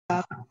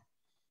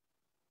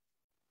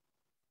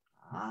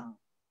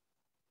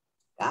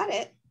Got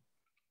it.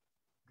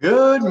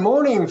 Good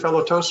morning,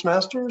 fellow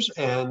Toastmasters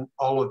and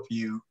all of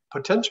you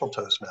potential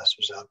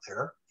Toastmasters out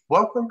there.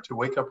 Welcome to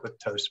Wake Up with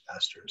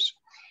Toastmasters.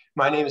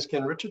 My name is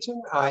Ken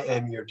Richardson. I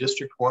am your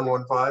District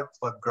 115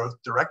 Club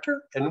Growth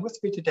Director, and with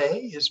me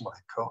today is my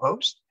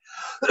co-host,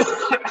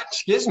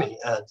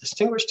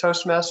 distinguished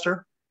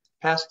Toastmaster,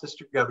 past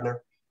District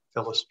Governor,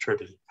 Phyllis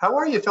Trivy. How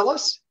are you,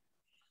 Phyllis?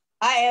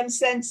 I am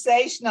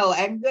sensational,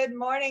 and good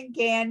morning,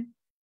 Ken,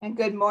 and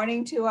good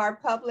morning to our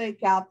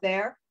public out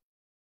there.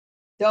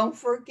 Don't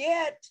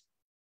forget,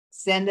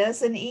 send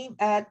us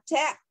a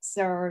text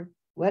or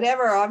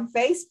whatever on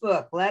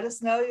Facebook. Let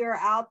us know you're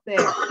out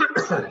there.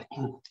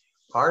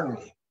 Pardon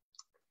me.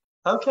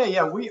 Okay,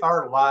 yeah, we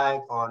are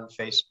live on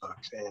Facebook,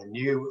 and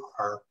you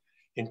are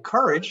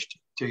encouraged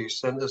to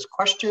send us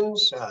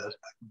questions.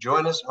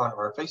 Join us on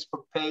our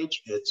Facebook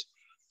page. It's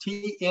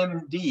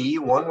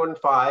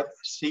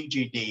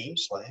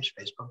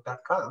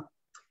TMD115CGD/Facebook.com.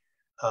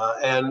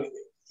 And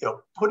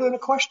put in a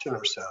question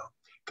or so,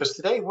 because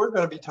today we're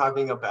going to be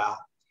talking about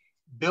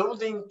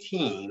building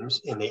teams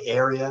in the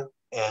area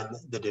and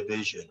the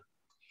division.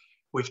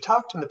 We've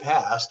talked in the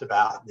past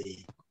about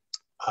the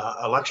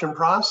election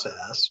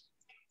process,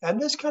 and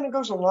this kind of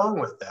goes along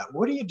with that.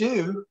 What do you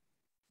do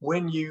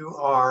when you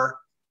are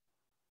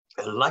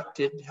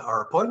elected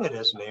or appointed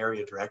as an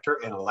area director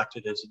and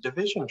elected as a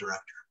division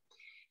director?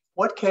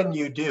 What can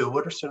you do?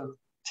 What are some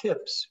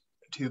tips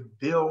to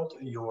build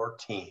your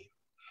team?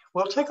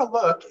 We'll take a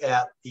look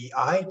at the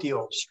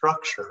ideal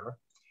structure,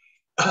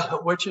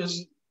 which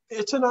is,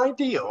 it's an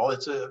ideal.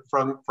 It's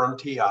from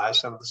TI,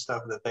 some of the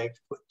stuff that they've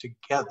put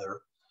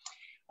together.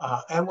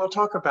 And we'll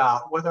talk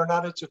about whether or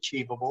not it's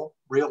achievable,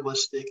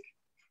 realistic,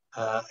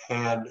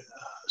 and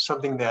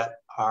something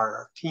that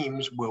our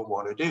teams will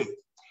want to do.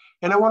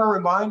 And I want to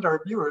remind our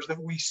viewers that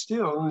we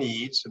still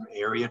need some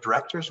area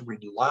directors.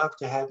 We'd love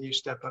to have you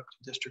step up to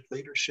district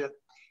leadership.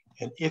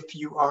 And if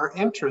you are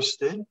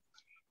interested,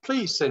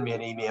 please send me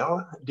an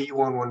email,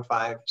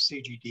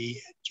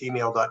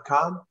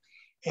 d115cgd@gmail.com,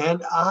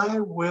 and I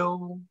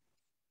will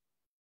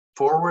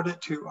forward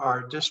it to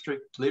our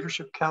district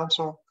leadership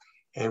council,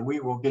 and we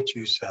will get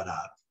you set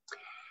up.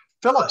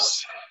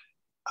 Phyllis,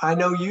 I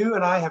know you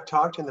and I have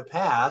talked in the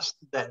past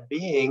that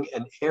being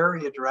an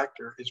area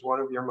director is one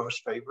of your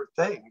most favorite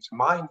things.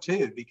 Mine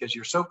too, because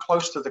you're so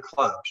close to the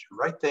clubs, you're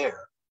right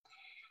there.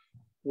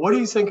 What do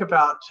you think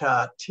about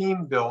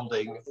team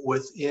building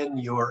within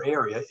your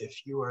area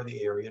if you are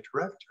the area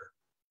director?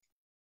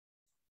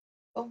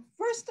 Well,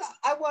 first,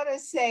 I want to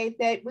say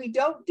that we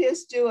don't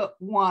just do it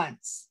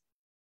once.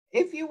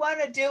 If you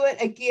want to do it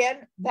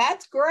again,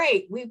 that's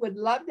great. We would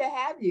love to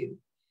have you.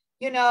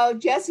 You know,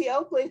 Jesse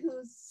Oakley,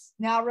 who's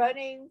now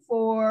running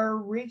for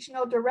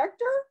regional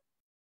director,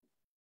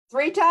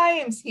 3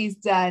 times he's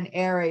done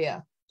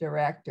area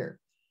director.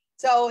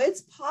 So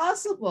it's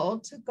possible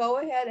to go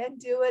ahead and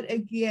do it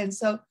again.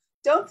 So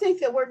don't think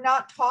that we're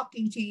not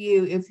talking to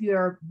you if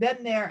you've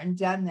been there and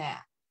done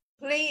that.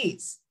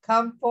 Please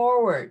come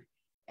forward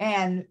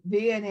and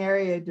be an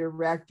area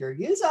director.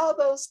 Use all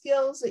those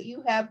skills that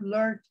you have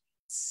learned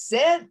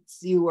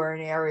since you were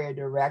an area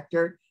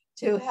director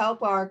to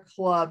help our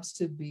clubs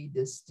to be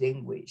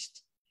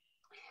distinguished.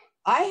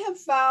 I have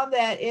found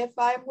that if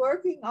I'm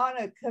working on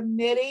a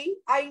committee,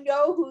 I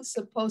know who's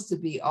supposed to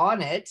be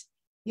on it.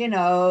 You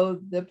know,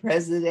 the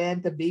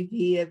president, the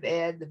VP of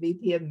Ed, the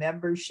VP of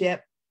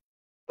membership.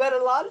 But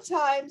a lot of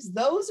times,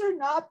 those are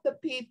not the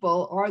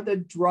people or the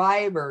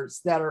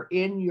drivers that are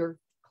in your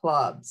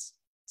clubs.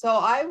 So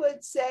I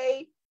would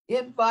say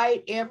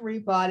invite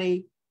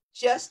everybody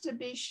just to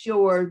be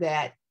sure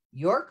that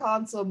your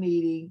council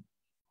meeting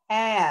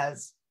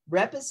has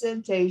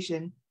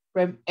representation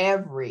from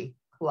every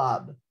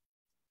club.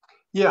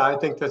 Yeah, I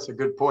think that's a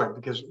good point,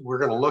 because we're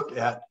going to look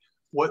at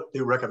what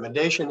the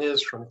recommendation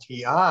is from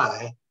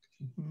TI,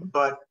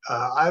 but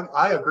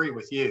I agree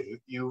with you.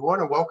 You want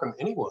to welcome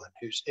anyone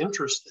who's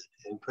interested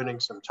in putting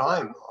some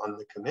time on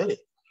the committee,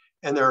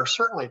 and there are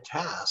certainly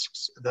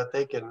tasks that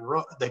they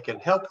can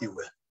help you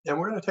with. And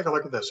we're going to take a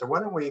look at this. So why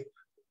don't we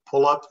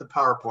pull up the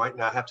PowerPoint?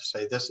 And I have to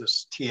say, this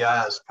is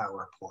TI's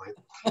PowerPoint.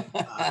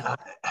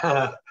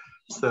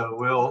 So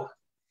we'll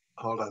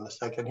hold on a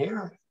second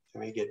here.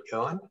 Let me get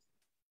going.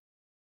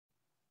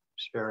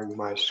 Sharing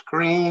my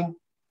screen.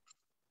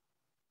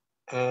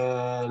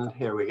 And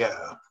here we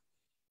go.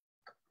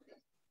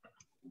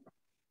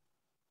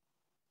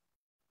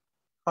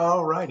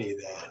 All righty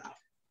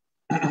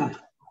then.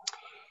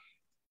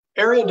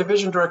 Area and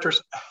division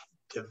directors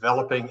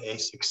developing a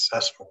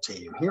successful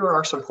team. Here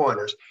are some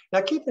pointers.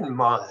 Now keep in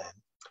mind,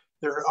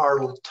 there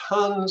are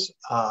tons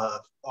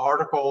of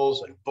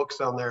articles and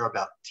books on there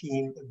about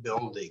team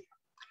building.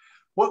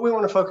 What we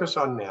want to focus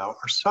on now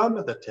are some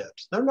of the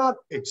tips. They're not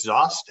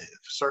exhaustive,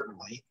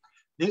 certainly.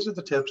 These are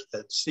the tips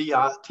that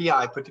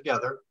TI put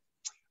together,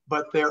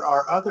 but there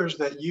are others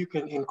that you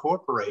can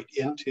incorporate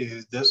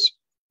into this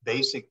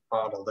basic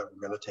model that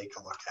we're going to take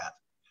a look at.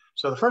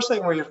 So the first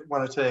thing we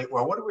want to say,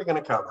 well, what are we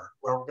going to cover?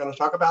 Well, we're going to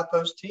talk about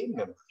those team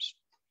members.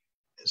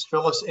 As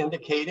Phyllis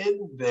indicated,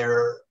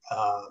 there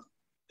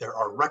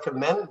are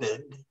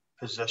recommended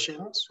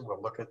positions.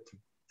 We'll look at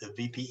the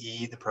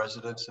VPE, the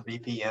presidents, the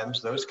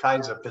VPMs, those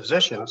kinds of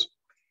positions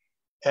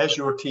as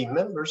your team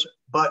members,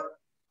 but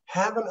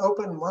have an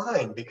open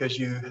mind because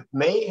you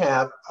may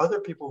have other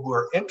people who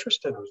are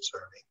interested in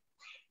serving.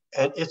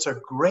 And it's a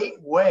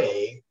great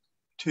way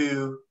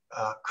to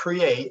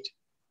create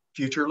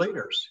future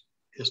leaders,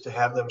 is to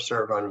have them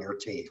serve on your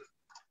team.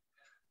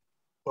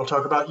 We'll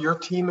talk about your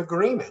team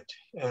agreement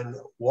and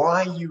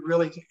why you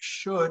really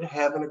should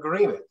have an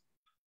agreement.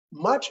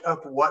 Much of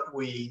what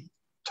we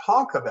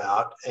talk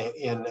about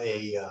in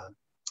a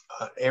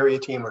area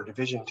team or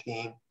division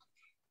team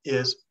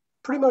is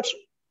pretty much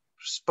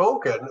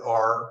spoken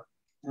or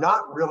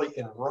not really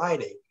in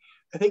writing.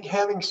 I think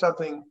having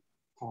something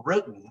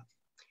written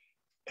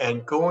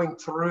and going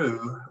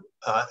through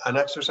an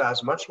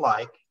exercise much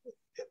like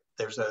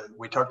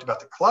we talked about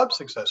the club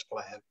success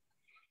plan.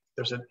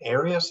 There's an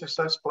area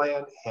success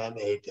plan and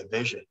a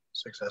division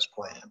success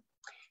plan.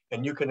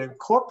 And you can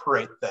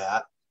incorporate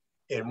that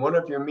in one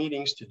of your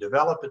meetings to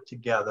develop it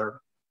together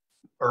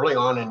early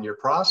on in your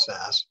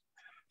process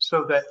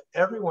so that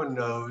everyone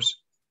knows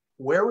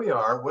where we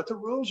are, what the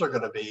rules are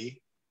going to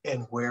be,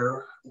 and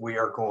where we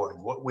are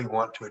going, what we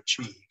want to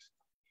achieve.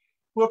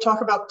 We'll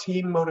talk about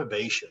team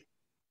motivation.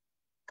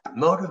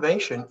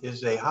 Motivation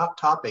is a hot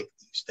topic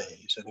these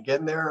days. And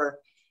again, there are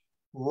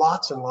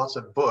lots and lots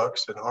of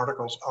books and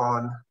articles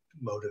on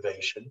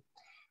motivation,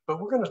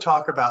 but we're going to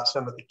talk about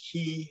some of the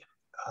key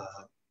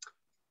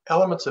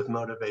elements of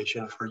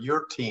motivation for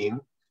your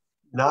team.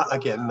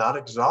 Not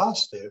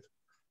exhaustive,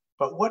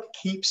 but what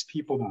keeps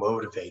people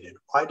motivated?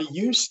 Why do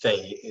you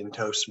stay in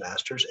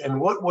Toastmasters? And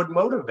what would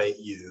motivate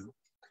you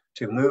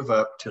to move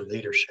up to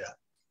leadership?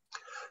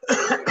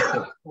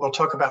 We'll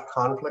talk about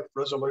conflict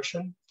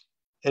resolution.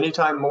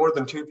 Anytime more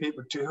than two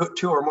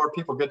or more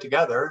people get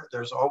together,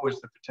 there's always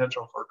the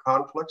potential for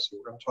conflict. So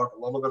we're going to talk a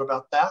little bit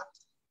about that.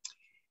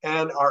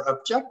 And our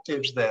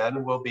objectives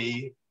then will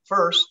be,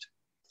 first,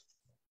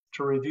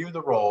 to review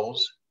the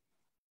roles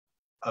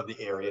of the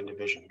area and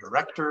division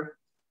director,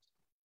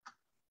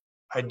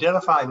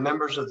 identify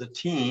members of the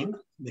team,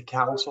 the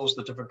councils,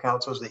 the different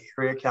councils, the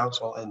area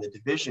council and the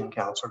division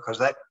council, because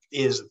that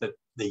is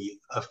the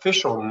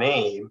official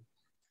name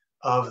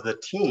of the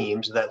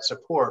teams that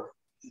support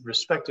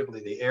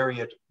respectively the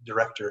area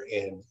director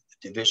and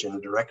the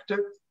division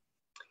director.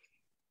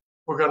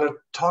 We're going to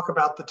talk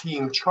about the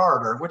team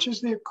charter, which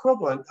is the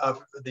equivalent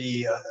of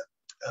the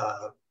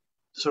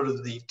sort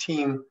of the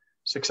team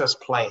success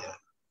plan.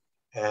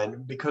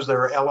 And because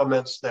there are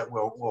elements that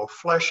we'll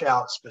flesh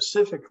out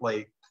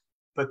specifically,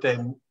 but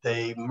then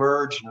they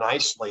merge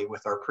nicely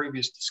with our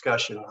previous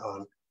discussion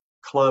on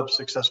club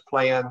success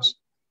plans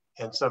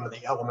and some of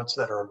the elements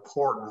that are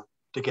important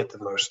to get the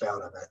most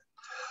out of it.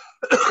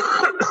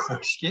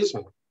 Excuse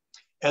me.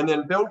 And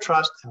then build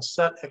trust and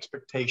set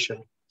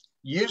expectation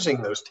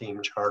using those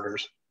team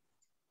charters.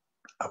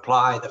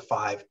 Apply the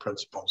 5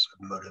 principles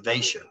of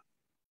motivation.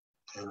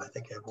 And I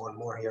think I have one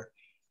more here.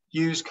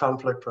 Use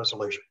conflict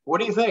resolution. What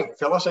do you think,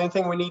 Phyllis?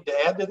 Anything we need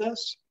to add to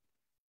this?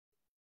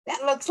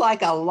 That looks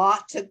like a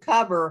lot to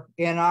cover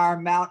in our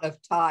amount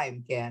of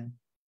time, Ken.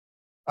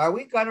 Are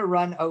we going to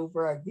run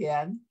over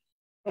again?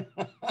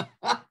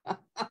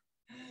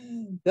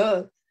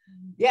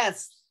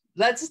 Yes,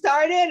 let's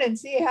start in and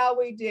see how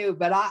we do.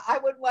 But I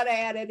wouldn't want to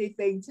add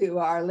anything to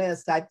our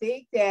list. I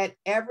think that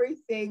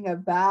everything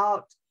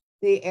about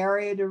the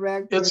area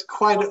director. It's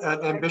quite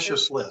an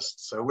ambitious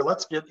list. So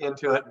let's get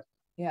into it.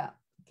 Yeah,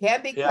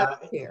 can be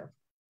covered here.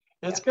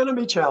 It's going to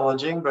be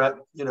challenging, but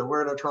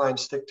we're going to try and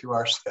stick to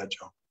our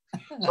schedule.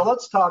 So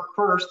let's talk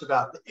first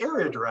about the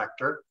area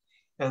director,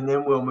 and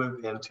then we'll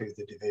move into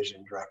the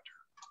division director.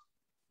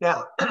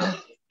 Now,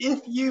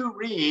 if you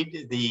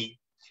read the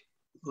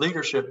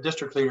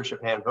district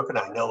leadership handbook, and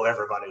I know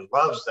everybody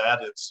loves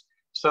that, it's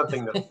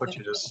something that'll put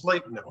you to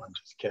sleep. No, I'm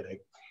just kidding.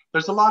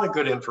 There's a lot of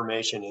good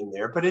information in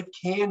there, but it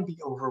can be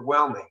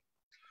overwhelming.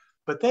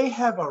 But they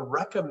have a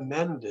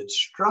recommended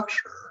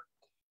structure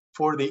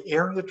for the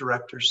area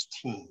director's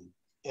team,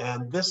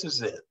 and this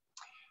is it.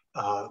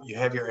 You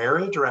have your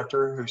area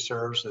director who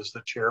serves as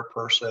the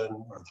chairperson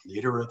or the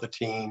leader of the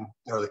team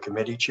or the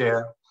committee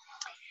chair.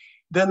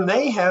 Then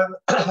they have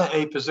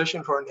a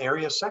position for an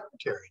area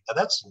secretary. Now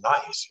that's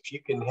nice. If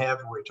you can have,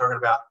 we're talking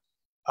about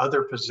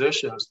other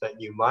positions that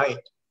you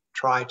might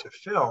try to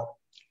fill,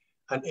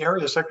 an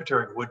area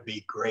secretary would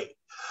be great.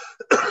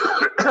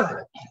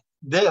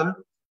 Then,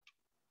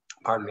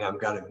 pardon me, I'm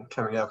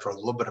coming out for a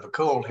little bit of a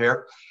cold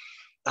here.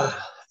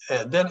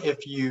 And then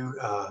if you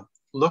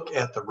look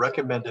at the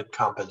recommended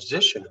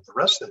composition of the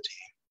rest of the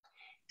team,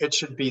 it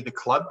should be the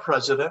club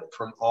president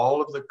from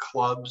all of the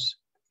clubs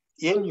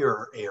in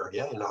your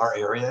area. In our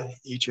area,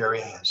 each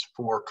area has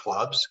 4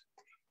 clubs.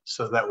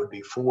 So that would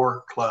be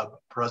 4 club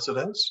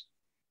presidents,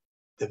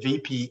 the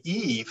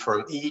VPE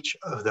from each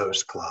of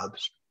those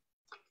clubs,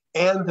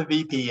 and the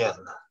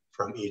VPM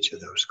from each of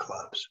those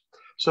clubs.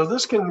 So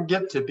this can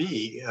get to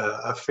be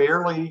a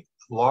fairly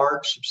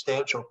large,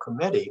 substantial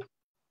committee.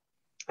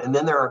 And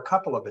then there are a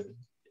couple of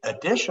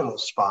additional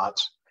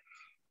spots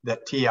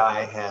that TI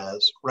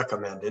has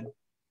recommended: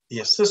 the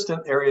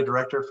Assistant Area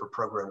Director for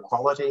Program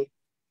Quality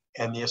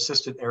and the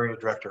Assistant Area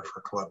Director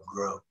for Club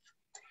Growth.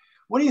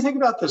 What do you think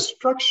about this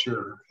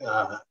structure,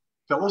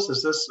 Phyllis?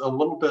 Is this a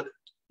little bit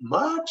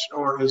much,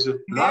 or is it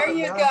not There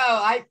you enough?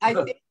 go. I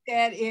think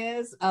that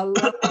is a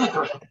little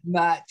bit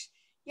much.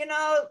 You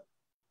know,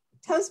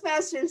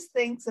 Toastmasters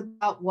thinks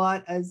about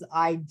what is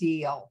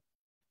ideal.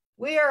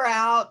 We are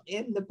out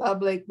in the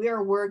public, we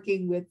are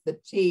working with the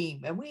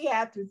team, and we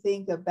have to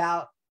think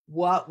about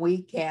what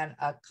we can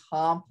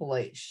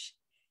accomplish.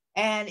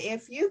 And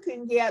if you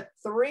can get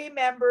 3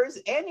 members,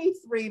 any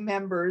 3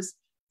 members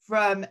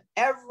from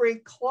every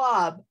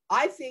club,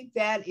 I think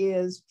that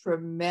is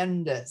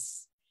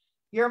tremendous.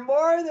 You're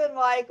more than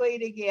likely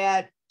to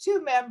get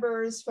 2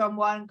 members from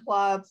one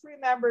club, 3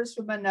 members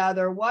from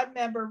another, 1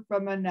 member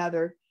from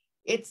another.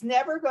 It's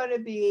never going to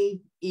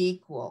be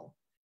equal.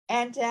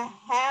 And to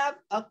have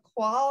a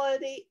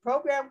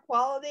program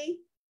quality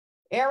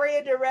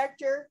area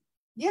director,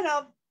 you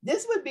know,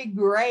 this would be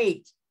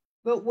great.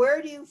 But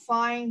where do you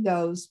find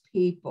those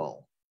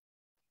people?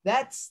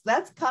 That's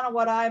kind of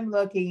what I'm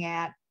looking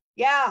at.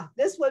 Yeah,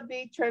 this would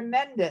be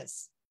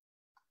tremendous.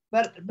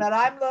 But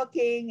I'm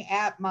looking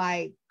at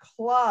my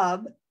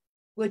club,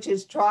 which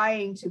is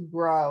trying to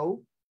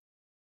grow,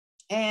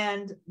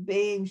 and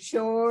being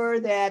sure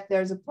that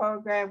there's a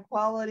program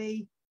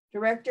quality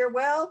director.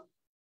 Well,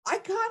 I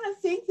kind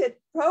of think that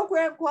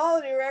program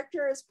quality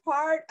director is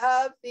part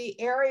of the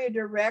area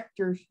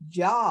director's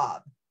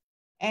job.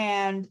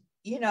 And,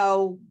 you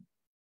know,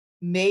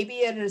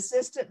 maybe an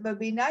assistant would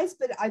be nice,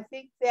 but I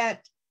think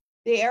that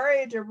the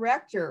area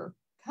director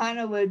kind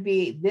of would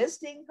be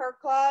visiting her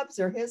clubs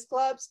or his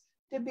clubs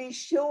to be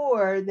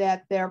sure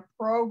that their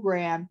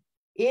program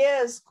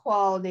is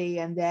quality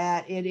and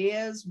that it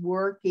is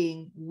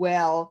working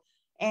well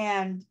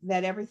and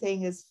that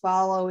everything is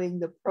following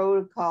the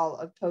protocol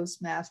of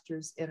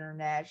Toastmasters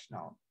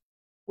International.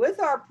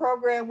 With our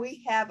program,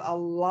 we have a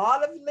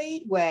lot of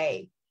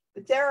leeway,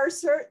 but there are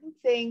certain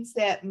things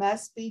that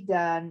must be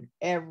done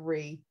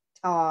every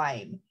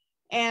time.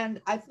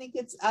 And I think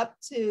it's up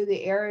to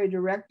the area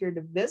director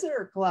to visit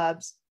our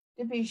clubs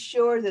to be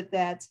sure that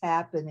that's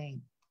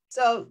happening.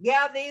 So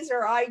yeah, these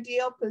are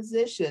ideal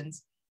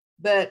positions,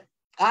 but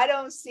I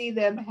don't see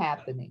them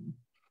happening.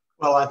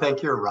 Well, I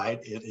think you're right.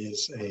 It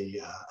is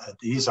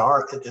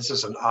this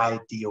is an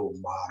ideal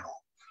model.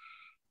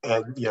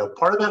 And, you know,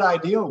 part of that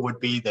ideal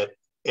would be that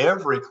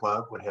every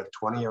club would have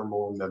 20 or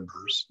more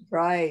members.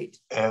 Right.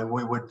 And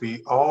we would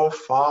be all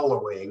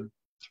following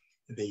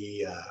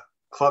the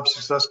club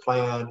success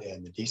plan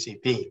and the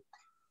DCP.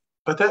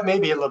 But that may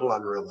be a little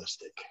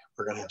unrealistic.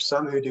 We're going to have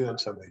some who do and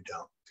some who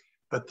don't.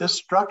 But this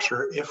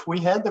structure, if we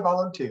had the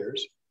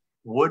volunteers,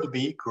 would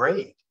be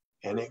great.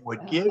 And it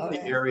would give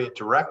the area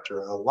director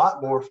a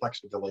lot more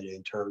flexibility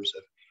in terms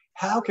of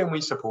how can we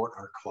support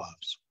our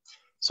clubs.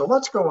 So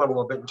let's go on a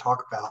little bit and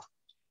talk about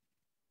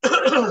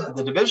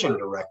the division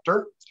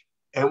director,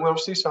 and we'll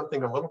see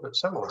something a little bit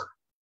similar.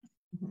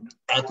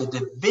 At the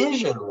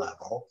division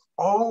level,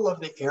 all of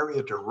the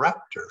area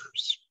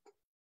directors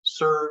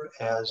serve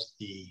as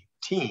the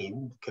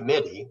team,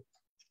 committee,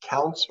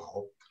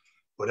 council,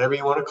 whatever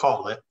you want to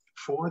call it,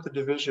 for the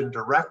division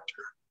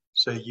director.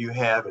 So you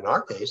have, in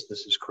our case,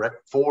 this is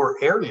correct, 4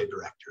 area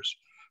directors.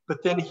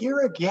 But then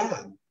here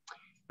again,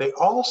 they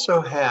also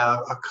have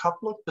a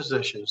couple of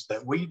positions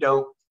that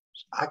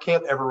I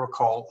can't ever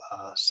recall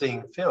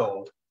seeing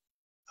filled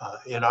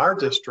in our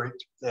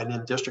district and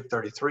in District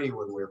 33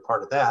 when we were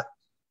part of that,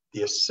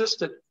 the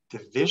Assistant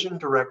Division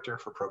Director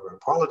for Program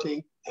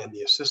Quality and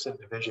the Assistant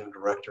Division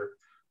Director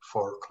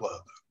for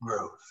Club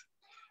Growth.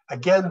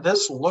 Again,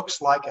 this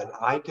looks like an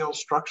ideal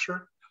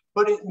structure,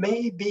 but it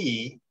may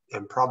be,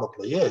 and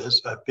probably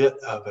is, a bit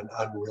of an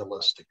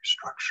unrealistic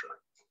structure.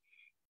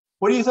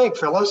 What do you think,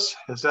 Phyllis?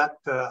 Is that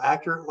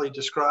accurately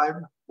describe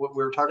what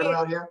we were talking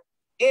about here?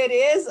 It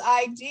is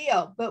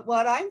ideal, but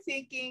what I'm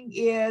thinking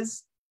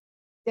is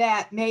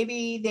that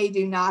maybe they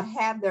do not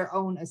have their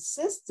own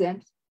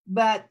assistant,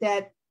 but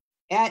that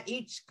at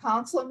each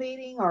council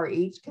meeting or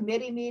each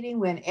committee meeting,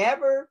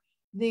 whenever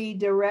the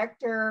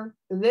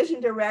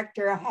division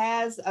director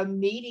has a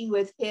meeting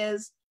with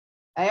his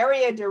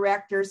area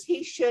directors,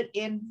 he should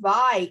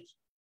invite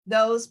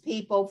those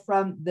people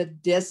from the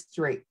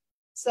district.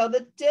 So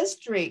the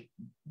district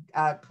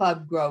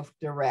club growth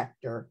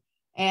director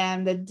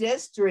and the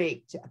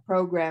district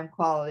program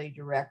quality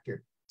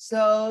director,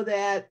 so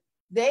that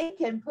they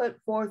can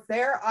put forth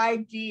their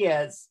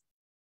ideas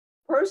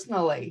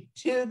personally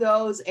to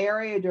those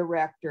area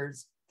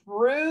directors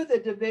through the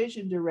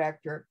division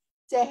director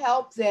to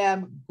help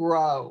them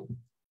grow.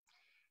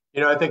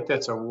 You know, I think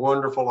that's a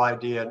wonderful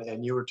idea.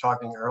 And you were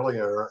talking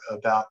earlier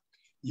about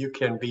you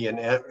can be an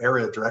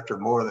area director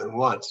more than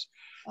once.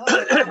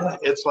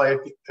 It's like,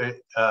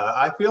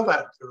 I feel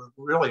that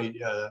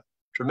really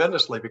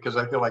tremendously, because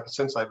I feel like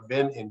since I've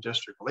been in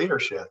district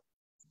leadership,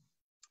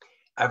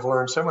 I've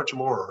learned so much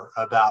more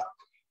about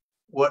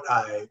what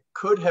I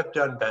could have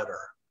done better,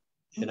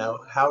 you know,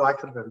 how I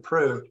could have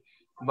improved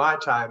my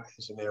time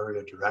as an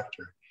area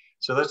director.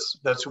 So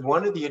that's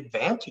one of the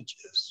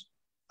advantages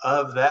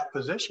of that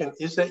position,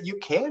 is that you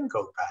can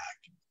go back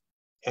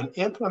and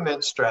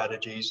implement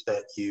strategies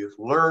that you've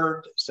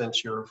learned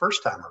since your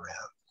first time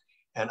around.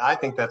 And I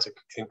think that's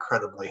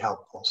incredibly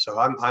helpful. So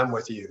I'm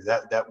with you.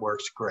 That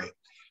works great.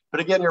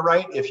 But again, you're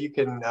right. If you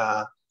can,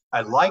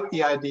 I like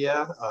the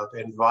idea of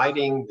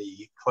inviting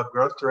the club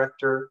growth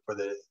director for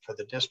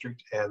the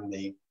district and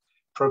the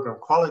program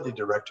quality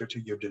director to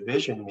your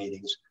division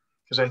meetings,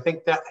 because I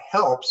think that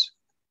helps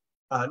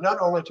not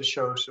only to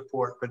show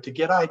support, but to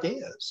get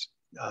ideas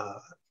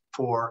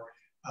for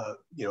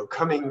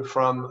coming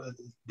from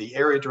the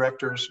area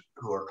directors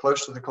who are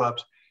close to the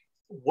clubs.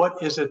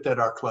 What is it that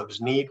our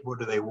clubs need? What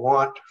do they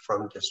want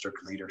from district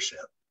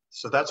leadership?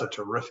 So that's a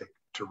terrific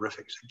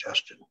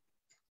suggestion.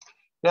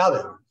 Now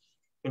then,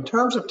 in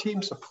terms of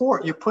team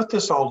support, you put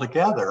this all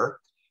together.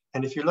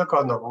 And if you look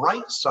on the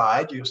right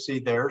side, you'll see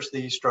there's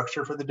the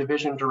structure for the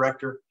division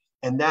director,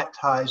 and that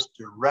ties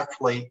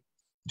directly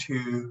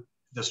to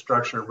the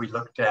structure we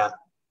looked at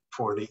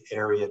for the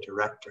area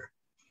director.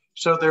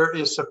 So there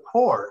is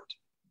support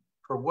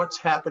for what's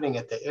happening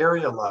at the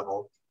area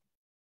level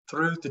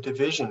through the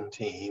division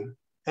team,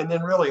 and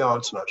then really on,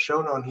 it's not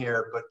shown on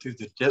here, but through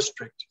the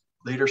district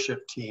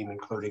leadership team,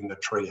 including the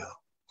trio.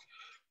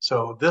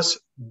 So this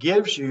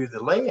gives you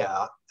the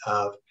layout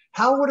of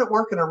how would it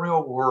work in a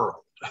real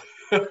world,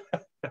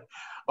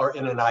 or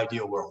in an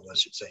ideal world, I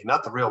should say,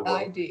 not the real world.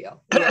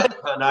 Ideal, yeah.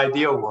 An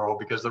ideal world,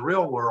 because the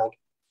real world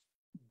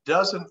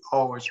doesn't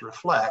always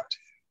reflect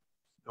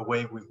the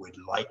way we would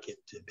like it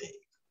to be.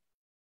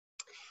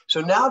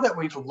 So now that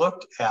we've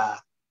looked at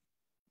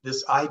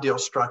this ideal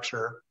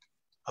structure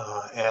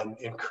and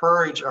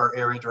encourage our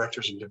area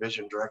directors and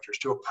division directors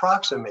to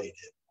approximate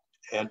it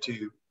and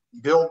to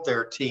build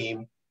their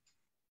team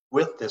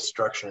with this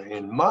structure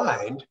in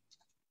mind,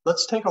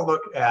 let's take a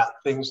look at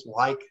things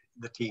like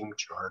the team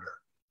charter.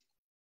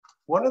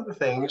 One of the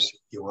things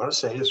you want to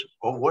say is,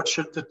 well, what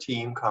should the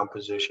team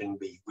composition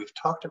be? We've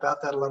talked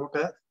about that a little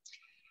bit,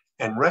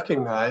 and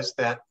recognize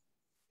that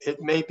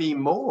it may be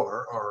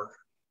more, or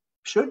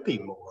should be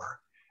more,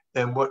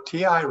 than what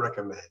TI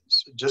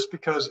recommends. Just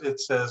because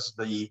it says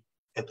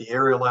at the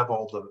area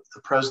level,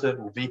 the president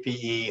and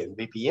VPE and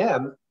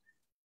VPM,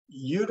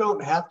 you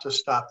don't have to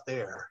stop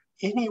there.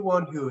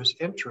 Anyone who is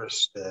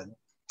interested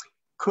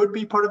could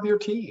be part of your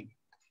team.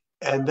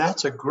 And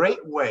that's a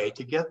great way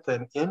to get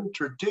them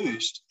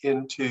introduced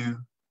into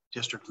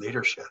district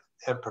leadership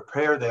and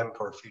prepare them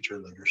for future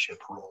leadership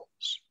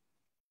roles.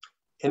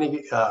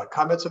 Any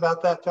comments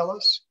about that,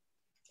 Phyllis?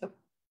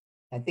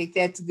 I think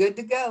that's good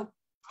to go.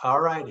 All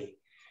righty.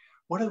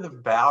 What are the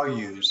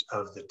values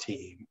of the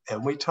team?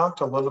 And we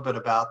talked a little bit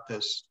about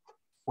this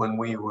when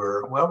we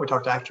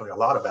talked actually a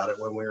lot about it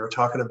when we were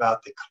talking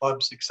about the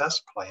club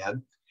success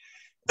plan.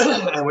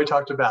 And we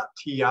talked about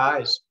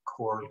TI's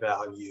core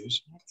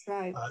values. That's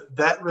right.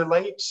 That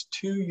relates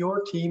to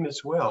your team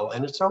as well.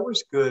 And it's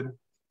always good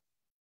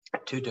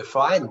to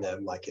define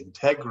them, like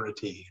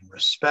integrity and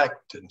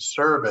respect and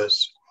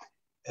service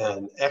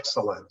and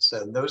excellence,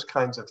 and those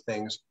kinds of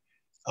things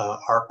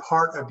are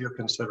part of your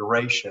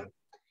consideration.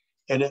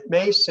 And it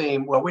may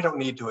seem, well, we don't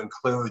need to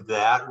include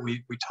that.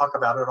 We talk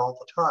about it all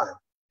the time.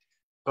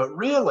 But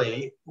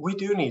really, we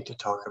do need to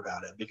talk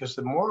about it, because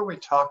the more we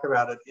talk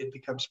about it, it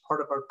becomes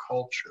part of our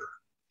culture.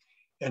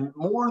 And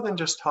more than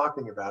just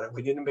talking about it,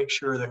 we need to make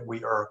sure that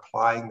we are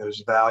applying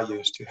those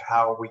values to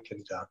how we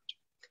conduct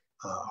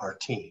our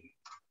team.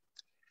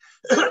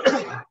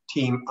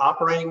 Team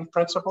operating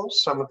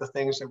principles, some of the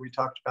things that we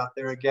talked about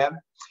there again.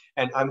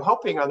 And I'm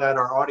hoping on that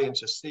our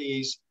audience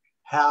sees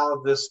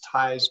how this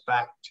ties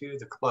back to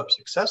the club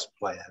success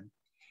plan,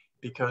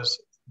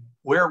 because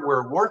where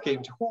we're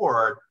working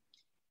toward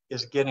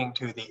is getting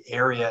to the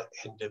area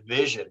and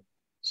division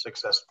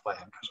success plan,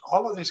 because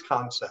all of these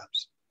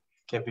concepts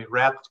can be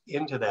wrapped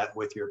into that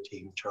with your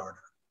team charter.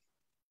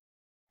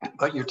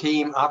 But your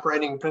team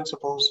operating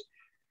principles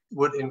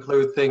would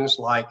include things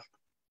like,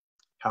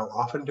 how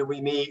often do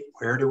we meet?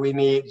 Where do we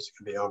meet? It's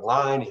going to be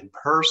online, in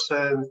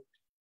person.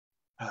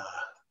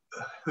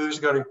 Who's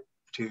going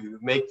to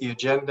make the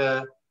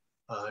agenda?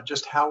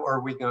 Just how are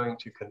we going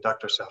to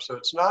conduct ourselves? So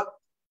it's not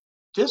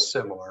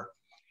dissimilar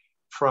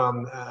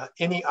from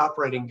any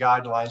operating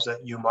guidelines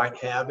that you might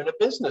have in a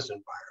business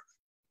environment,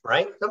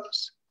 right,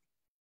 Phyllis?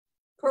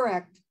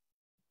 Correct.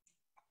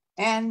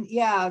 And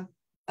yeah,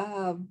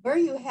 where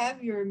you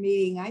have your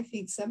meeting, I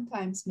think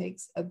sometimes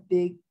makes a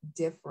big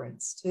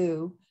difference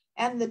too.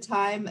 And the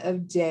time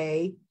of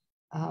day.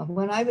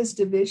 When I was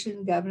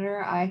division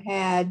governor, I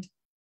had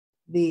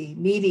the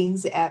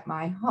meetings at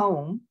my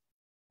home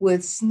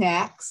with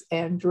snacks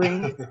and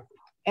drink.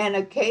 And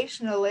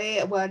occasionally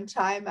at one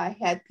time I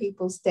had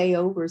people stay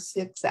over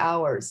 6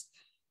 hours.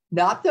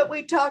 Not that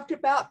we talked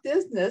about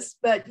business,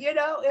 but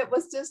it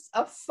was just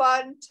a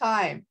fun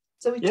time.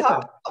 So we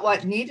talked about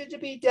what needed to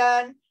be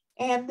done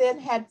and then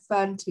had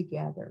fun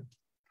together.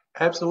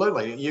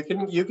 Absolutely. You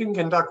can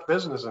conduct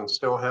business and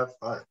still have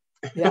fun.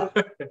 Yeah,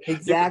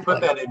 exactly. You can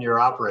put that in your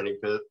operating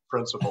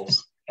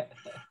principles.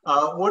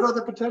 What are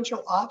the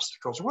potential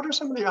obstacles? What are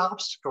some of the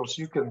obstacles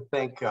you can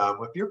think of?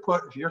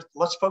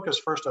 Let's focus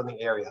first on the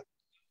area.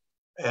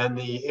 And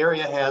the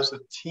area has a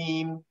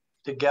team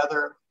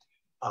together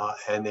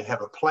and they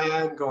have a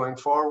plan going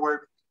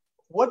forward.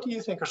 What do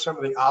you think are some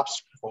of the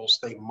obstacles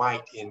they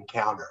might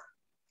encounter?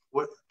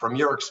 From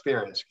your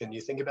experience, can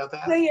you think about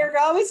that? So you're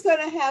always going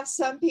to have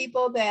some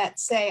people that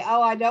say,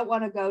 oh, I don't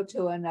want to go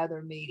to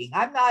another meeting.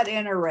 I'm not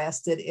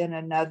interested in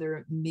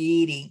another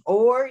meeting.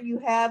 Or you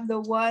have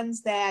the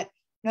ones that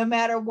no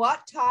matter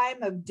what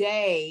time of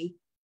day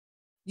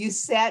you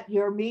set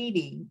your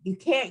meeting, you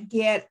can't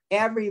get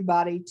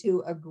everybody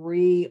to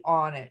agree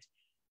on it.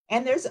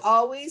 And there's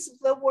always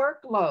the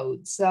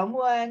workload.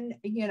 Someone,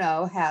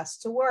 has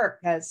to work.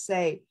 As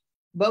say,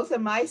 both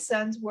of my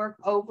sons work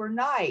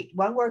overnight.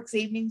 One works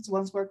evenings,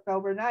 one's worked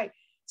overnight.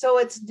 So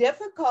it's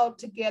difficult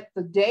to get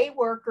the day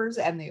workers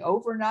and the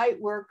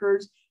overnight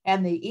workers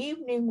and the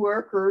evening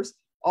workers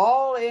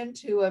all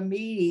into a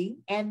meeting.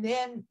 And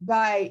then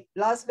by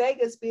Las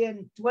Vegas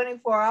being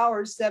 24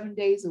 hours, 7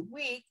 days a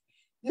week,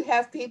 you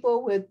have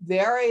people with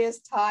various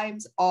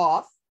times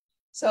off.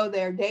 So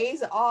their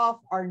days off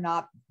are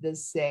not the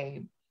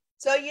same.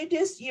 So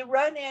you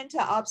run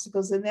into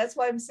obstacles. And that's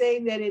why I'm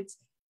saying that it's,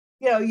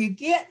 you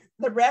get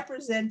the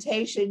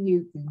representation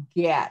you can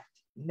get,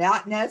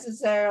 not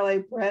necessarily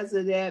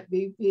president,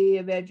 VP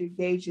of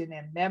education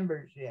and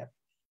membership.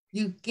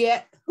 You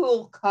get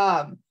who'll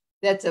come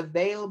that's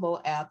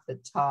available at the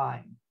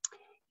time.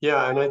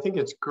 Yeah, and I think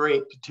it's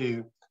great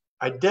to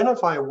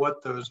identify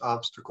what those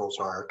obstacles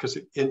are because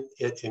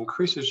it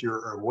increases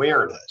your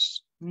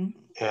awareness. Mm-hmm.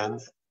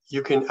 And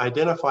you can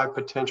identify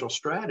potential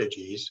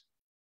strategies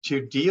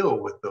to deal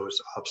with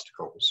those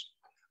obstacles.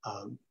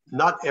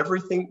 Not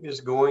everything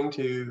is going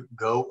to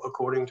go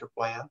according to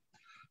plan,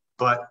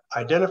 but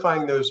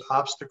identifying those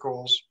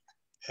obstacles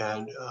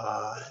and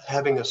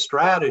having a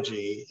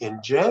strategy in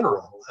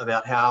general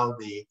about how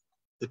the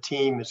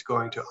team is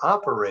going to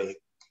operate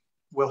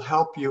will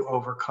help you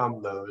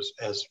overcome those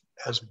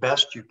as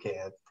best you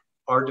can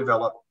or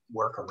develop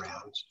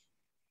workarounds.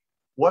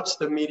 What's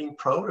the meeting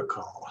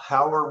protocol?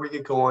 How are we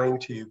going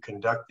to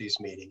conduct these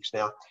meetings?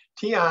 Now,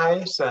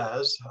 TI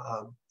says,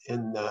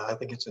 I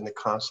think it's in the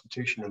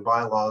Constitution and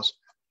bylaws,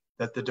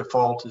 that the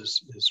default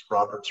is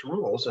Robert's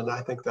rules, and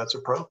I think that's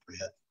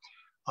appropriate.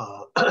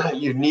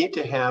 You need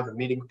to have a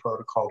meeting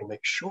protocol to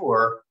make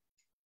sure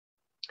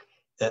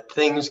that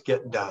things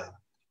get done.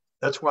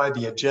 That's why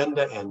the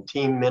agenda and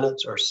team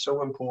minutes are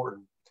so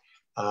important.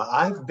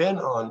 I've been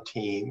on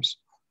teams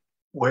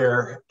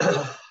where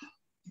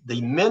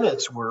the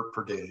minutes were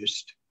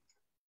produced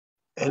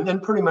and then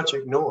pretty much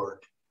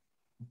ignored.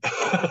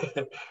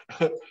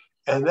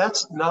 And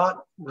that's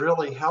not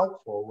really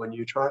helpful when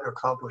you try to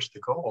accomplish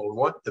the goal.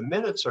 What the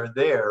minutes are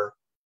there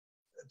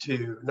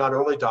to not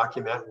only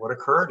document what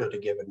occurred at a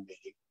given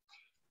meeting,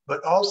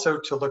 but also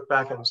to look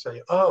back and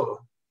say, oh,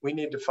 we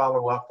need to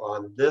follow up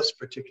on this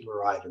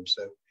particular item.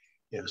 So,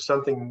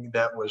 something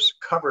that was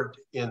covered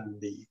in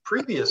the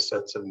previous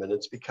sets of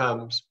minutes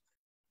becomes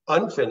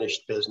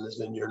unfinished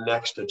business in your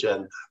next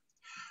agenda.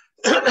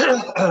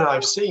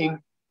 I've seen,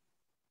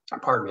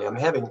 pardon me, I'm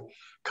having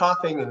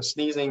coughing and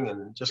sneezing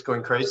and just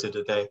going crazy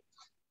today.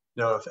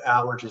 Know if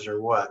allergies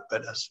or what,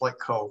 but a slight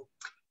cold.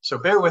 So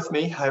bear with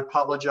me, I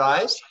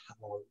apologize,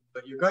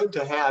 but you're going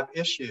to have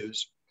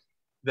issues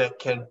that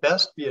can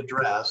best be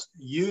addressed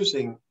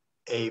using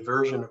a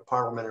version of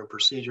parliamentary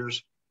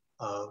procedures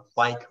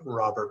like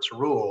Robert's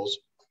rules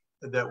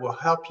that will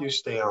help you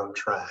stay on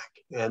track.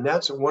 And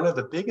that's one of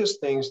the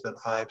biggest things that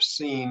I've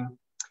seen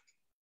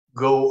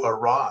go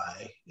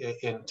awry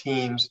in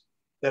teams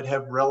that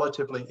have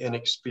relatively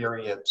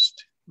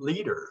inexperienced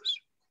leaders.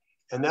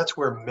 And that's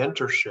where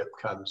mentorship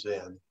comes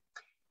in.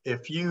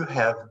 If you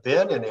have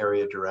been an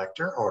area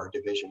director or a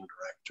division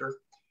director,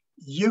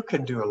 you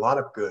can do a lot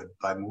of good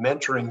by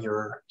mentoring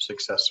your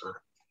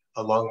successor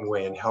along the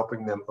way and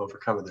helping them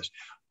overcome this.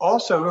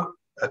 Also,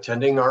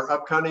 attending our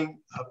upcoming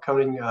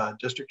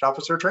district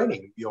officer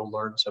training, you'll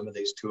learn some of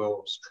these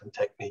tools and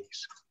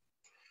techniques.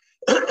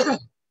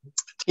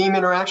 Team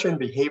interaction,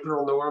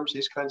 behavioral norms,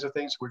 these kinds of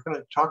things. We're going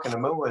to talk in a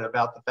moment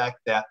about the fact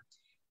that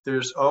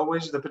there's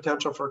always the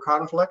potential for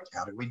conflict.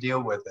 How do we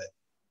deal with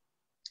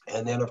it?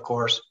 And then, of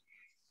course,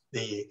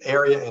 the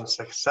area and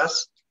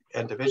success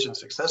and division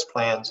success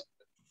plans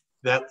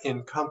that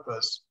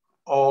encompass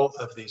all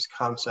of these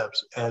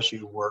concepts as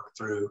you work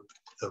through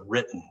the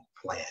written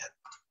plan.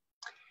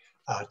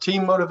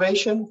 Team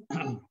motivation.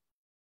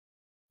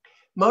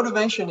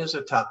 Motivation is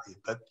a toughie,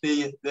 but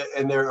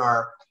and there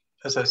are,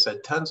 as I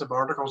said, tons of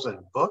articles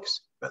and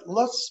books, but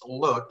let's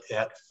look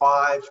at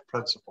 5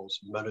 principles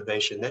of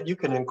motivation that you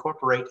can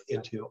incorporate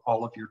into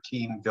all of your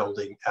team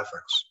building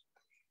efforts.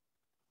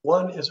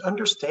 One is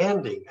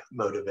understanding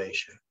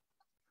motivation.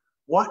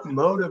 What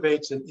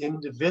motivates an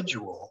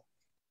individual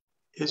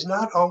is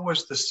not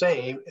always the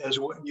same as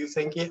what you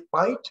think it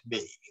might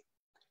be.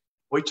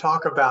 We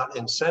talk about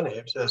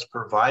incentives as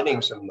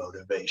providing some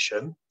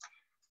motivation,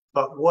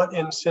 but what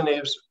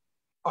incentives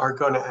are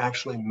going to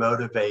actually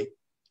motivate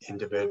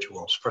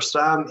individuals? For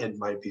some, it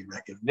might be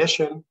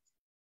recognition.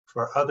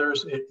 For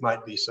others, it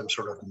might be some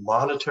sort of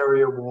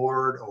monetary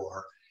award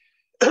or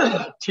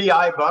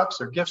TI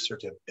bucks or gift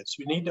certificates.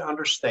 You need to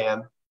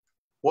understand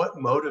what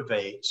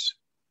motivates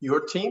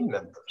your team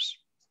members.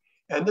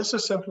 And this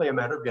is simply a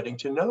matter of getting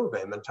to know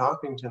them and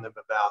talking to them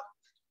about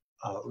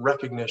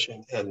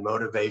recognition and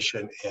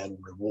motivation and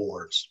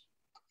rewards.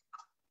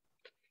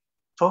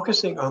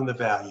 Focusing on the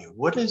value.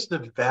 What is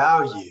the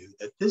value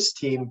that this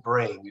team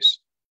brings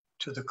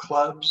to the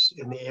clubs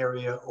in the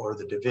area or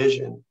the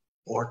division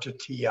or to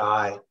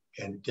TI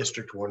and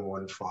District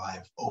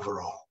 115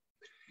 overall?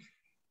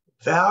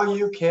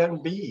 Value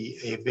can be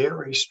a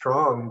very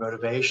strong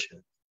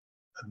motivation.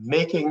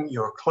 Making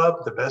your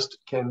club the best it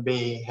can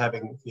be,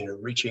 having,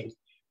 reaching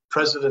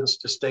presidents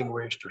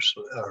distinguished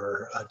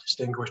or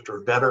distinguished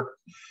or better,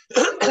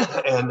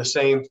 and the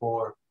same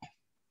for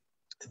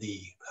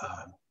the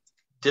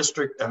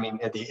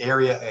the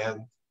area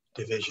and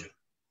division.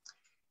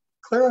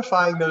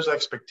 Clarifying those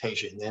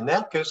expectations, and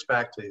that goes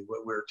back to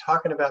what we were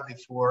talking about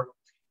before,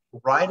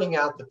 writing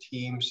out the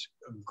team's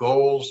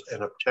goals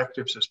and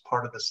objectives as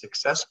part of the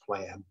success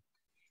plan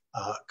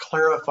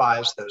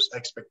clarifies those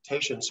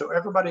expectations so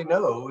everybody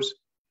knows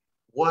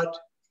what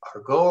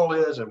our goal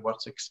is and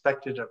what's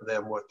expected of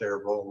them, what their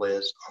role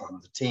is on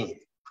the team.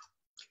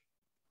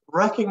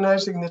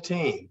 Recognizing the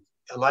team,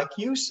 like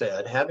you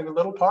said, having a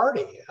little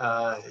party.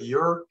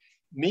 Your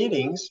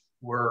meetings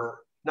were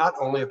not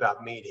only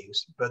about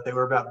meetings, but they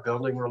were about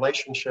building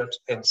relationships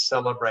and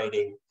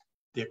celebrating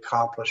the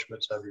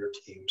accomplishments of your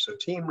team. So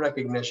team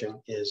recognition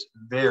is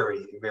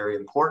very, very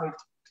important,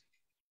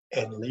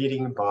 and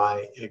leading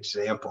by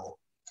example.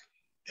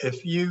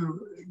 If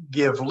you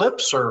give lip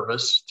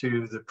service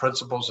to the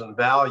principles and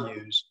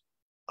values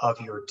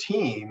of your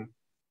team,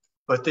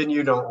 but then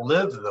you don't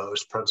live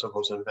those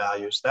principles and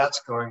values,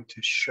 that's going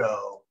to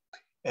show,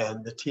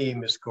 and the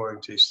team is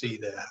going to see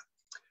that.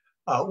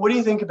 What do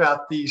you think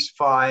about these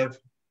 5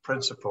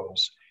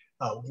 principles?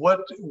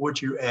 What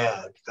would you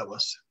add,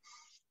 Phyllis?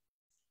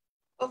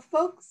 Well,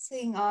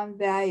 focusing on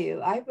value,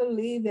 I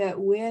believe that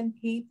when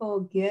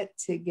people get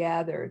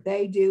together,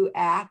 they do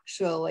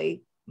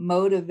actually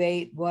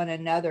motivate one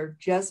another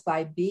just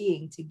by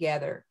being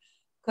together,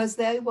 because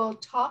they will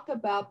talk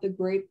about the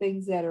great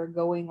things that are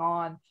going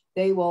on.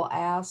 They will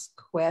ask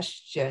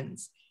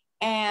questions.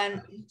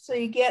 And so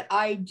you get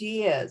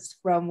ideas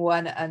from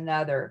one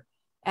another.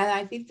 And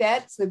I think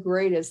that's the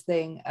greatest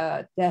thing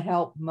to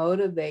help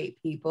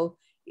motivate people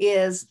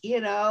is,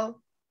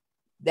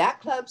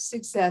 that club's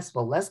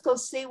successful. Let's go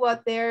see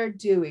what they're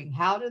doing.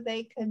 How do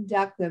they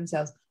conduct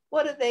themselves?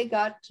 What have they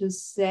got to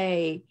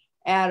say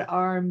at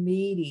our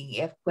meeting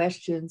if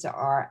questions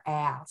are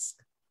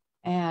asked?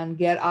 And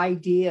get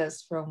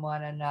ideas from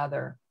one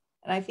another.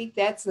 And I think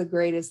that's the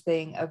greatest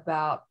thing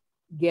about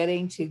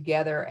getting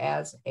together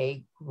as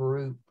a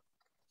group.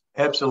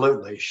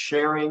 Absolutely.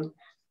 Sharing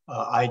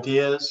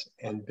ideas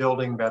and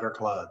building better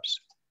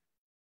clubs.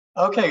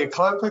 Okay,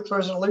 conflict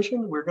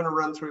resolution. We're going to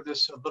run through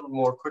this a little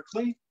more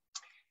quickly.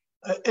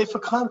 If a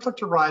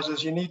conflict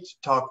arises, you need to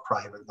talk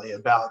privately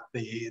about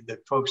the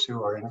folks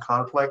who are in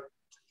conflict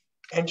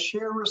and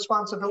share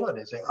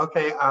responsibilities. Say,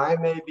 okay, I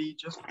may be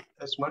just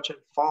as much at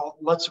fault.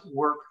 Let's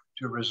work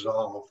to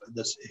resolve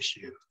this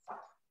issue.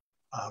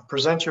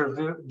 Present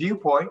your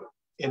viewpoint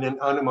in an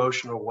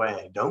unemotional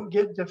way. Don't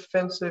get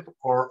defensive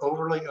or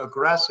overly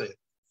aggressive.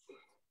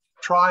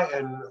 Try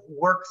and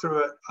work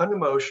through it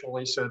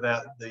unemotionally so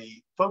that the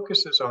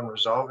focus is on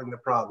resolving the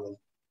problem,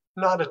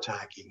 not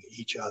attacking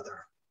each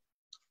other.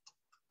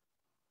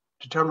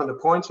 Determine the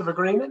points of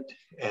agreement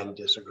and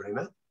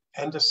disagreement,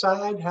 and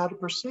decide how to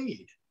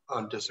proceed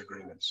on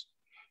disagreements.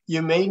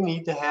 You may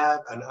need to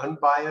have an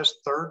unbiased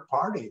third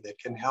party that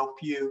can help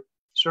you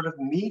sort of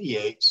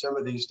mediate some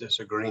of these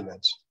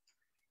disagreements.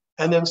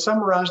 And then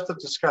summarize the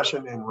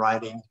discussion in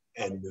writing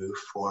and move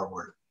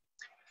forward.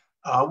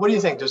 What do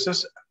you think? Does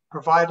this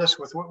provide us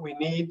with what we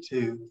need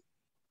to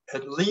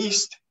at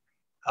least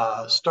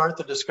start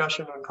the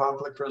discussion on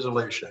conflict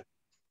resolution?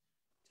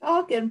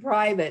 Talk in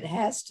private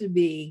has to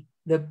be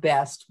the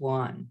best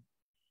one.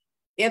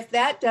 If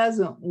that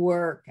doesn't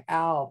work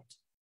out,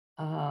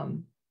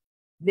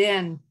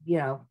 then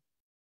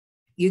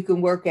you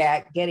can work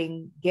at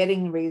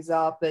getting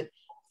resolved. But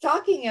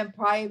talking in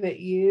private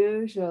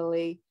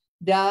usually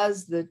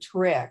does the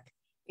trick.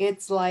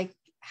 It's like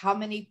how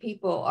many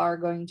people are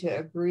going to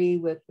agree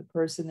with the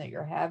person that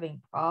you're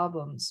having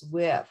problems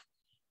with.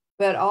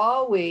 But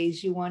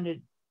always you want to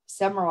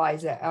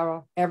summarize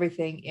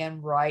everything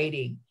in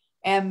writing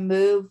and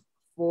move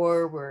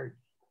forward.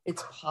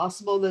 It's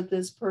possible that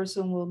this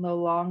person will no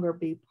longer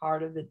be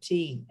part of the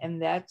team.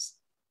 And that's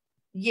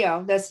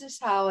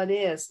just how it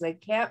is. They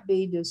can't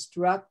be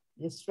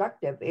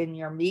destructive in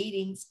your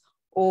meetings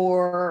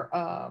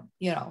or,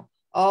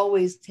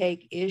 always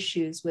take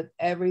issues with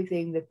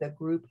everything that the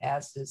group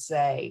has to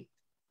say.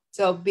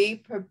 So be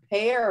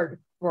prepared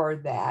for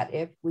that.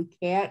 If we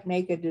can't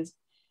make a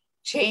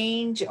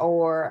change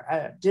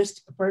or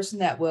just a person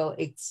that will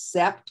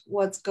accept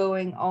what's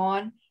going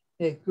on,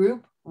 the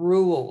group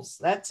rules.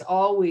 That's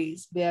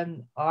always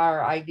been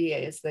our idea,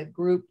 is the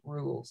group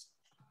rules.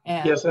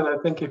 And yes, and I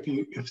think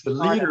if the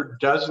leader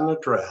doesn't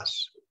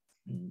address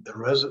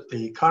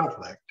the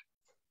conflict,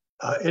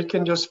 it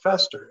can just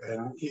fester,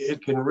 and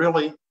it can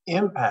really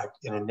impact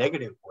in a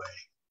negative way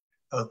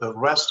the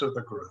rest of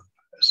the group.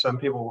 Some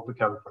people will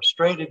become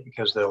frustrated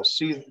because they'll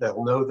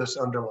know this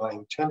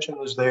underlying tension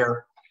is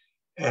there,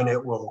 and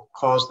it will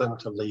cause them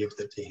to leave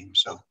the team.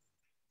 So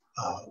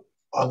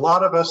a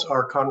lot of us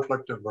are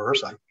conflict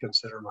averse. I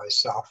consider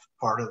myself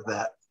part of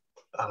that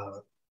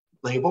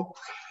label.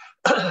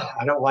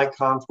 I don't like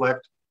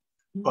conflict,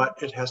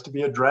 but it has to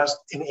be addressed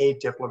in a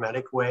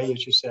diplomatic way,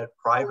 as you said,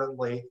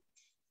 privately,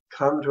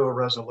 come to a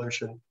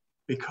resolution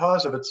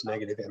because of its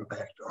negative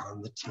impact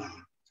on the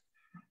team.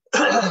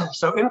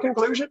 So in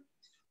conclusion,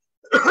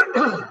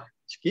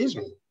 excuse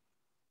me,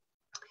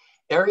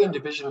 area and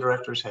division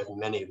directors have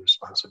many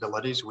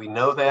responsibilities. We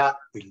know that,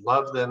 we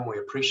love them, we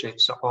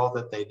appreciate all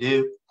that they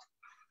do.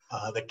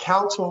 The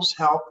councils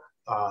help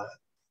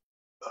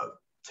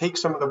take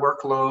some of the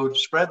workload,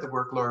 spread the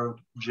workload,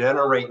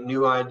 generate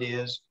new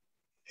ideas,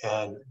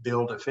 and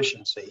build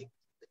efficiency.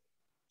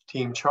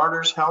 Team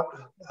charters help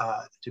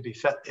to be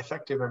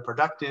effective and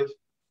productive.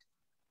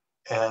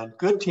 And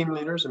good team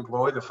leaders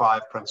employ the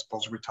 5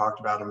 principles we talked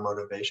about in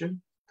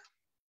motivation.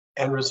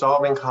 And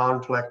resolving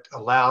conflict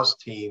allows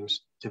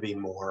teams to be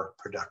more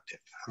productive.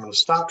 I'm going to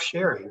stop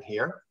sharing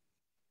here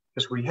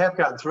because we have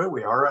gotten through.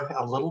 We are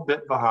a little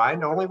bit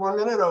behind, only 1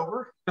 minute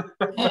over.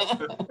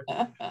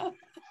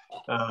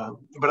 But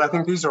I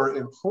think these are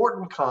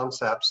important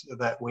concepts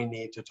that we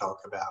need to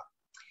talk about.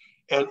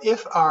 And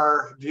if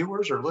our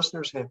viewers or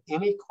listeners have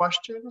any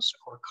questions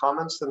or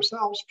comments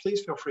themselves,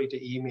 please feel free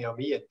to email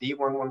me at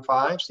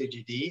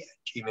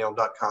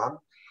d115cgd@gmail.com.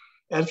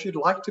 And if you'd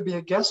like to be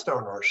a guest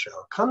on our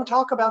show, come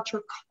talk about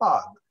your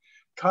club.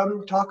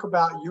 Come talk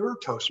about your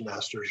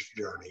Toastmasters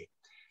journey.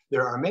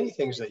 There are many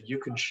things that you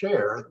can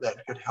share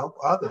that could help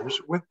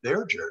others with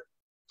their journey.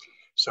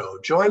 So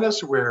join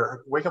us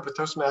where Wake Up with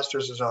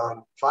Toastmasters is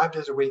on 5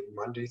 days a week,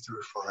 Monday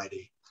through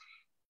Friday.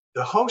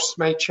 The hosts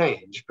may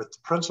change, but the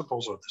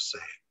principles are the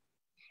same.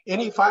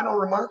 Any final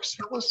remarks,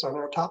 Phyllis, on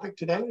our topic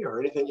today, or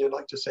anything you'd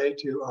like to say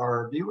to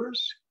our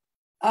viewers?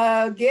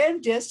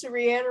 Again, just to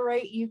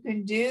reiterate, you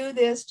can do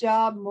this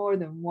job more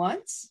than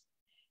once.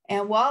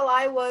 And while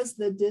I was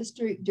the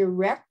district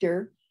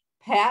director,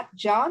 Pat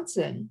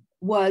Johnson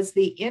was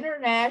the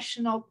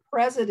international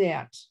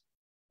president.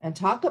 And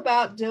talk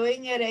about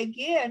doing it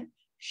again.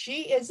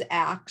 She is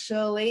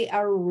actually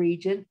a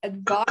region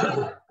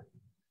advisor.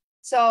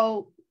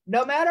 So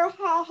no matter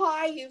how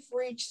high you've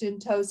reached in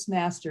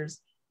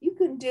Toastmasters, you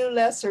can do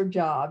lesser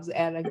jobs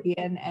and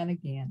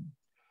again.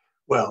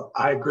 Well,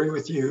 I agree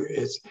with you.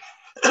 It's,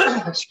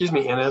 excuse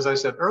me, and as I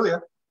said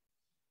earlier,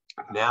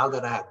 now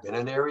that I have been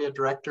an area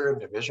director and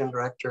division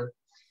director,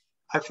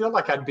 I feel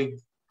like I'd be,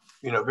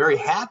 very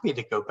happy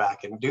to go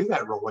back and do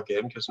that role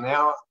again, because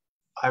now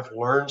I've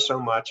learned so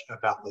much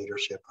about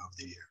leadership over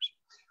the years.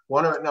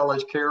 Want to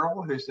acknowledge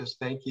Carol, who says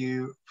thank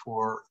you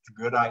for the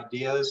good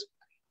ideas.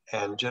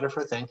 And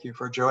Jennifer, thank you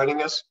for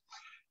joining us.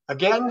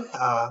 Again,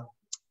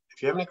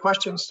 if you have any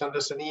questions, send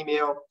us an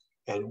email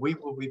and we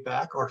will be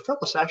back. Or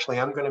Phyllis, actually,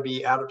 I'm going to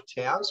be out of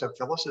town. So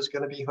Phyllis is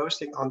going to be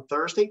hosting on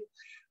Thursday.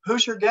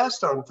 Who's your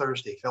guest on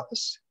Thursday,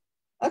 Phyllis?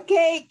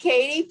 Okay,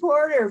 Katie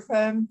Porter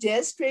from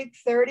District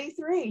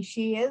 33.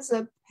 She is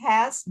a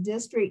past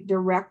district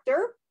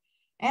director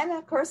and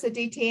of course a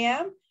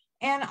DTM.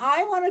 And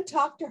I want to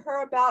talk to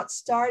her about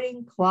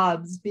starting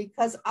clubs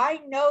because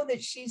I know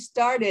that she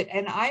started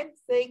and I'm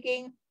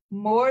thinking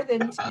more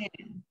than 10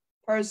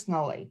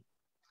 personally.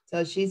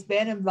 So she's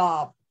been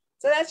involved.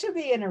 So that should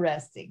be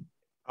interesting.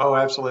 Oh,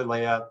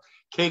 absolutely.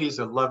 Katie's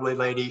a lovely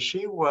lady.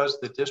 She was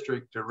the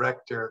district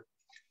director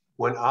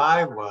when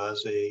I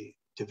was a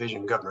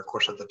division governor. Of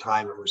course, at the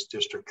time it was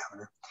district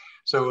governor.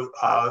 So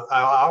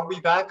I'll be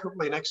back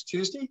hopefully next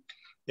Tuesday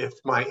if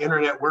my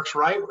internet works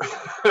right.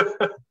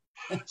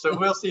 So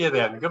we'll see you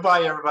then.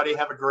 Goodbye, everybody.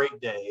 Have a great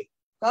day.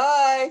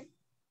 Bye.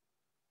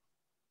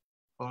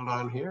 Hold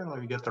on here. Let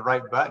me get the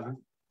right button.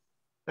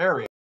 There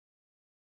we go.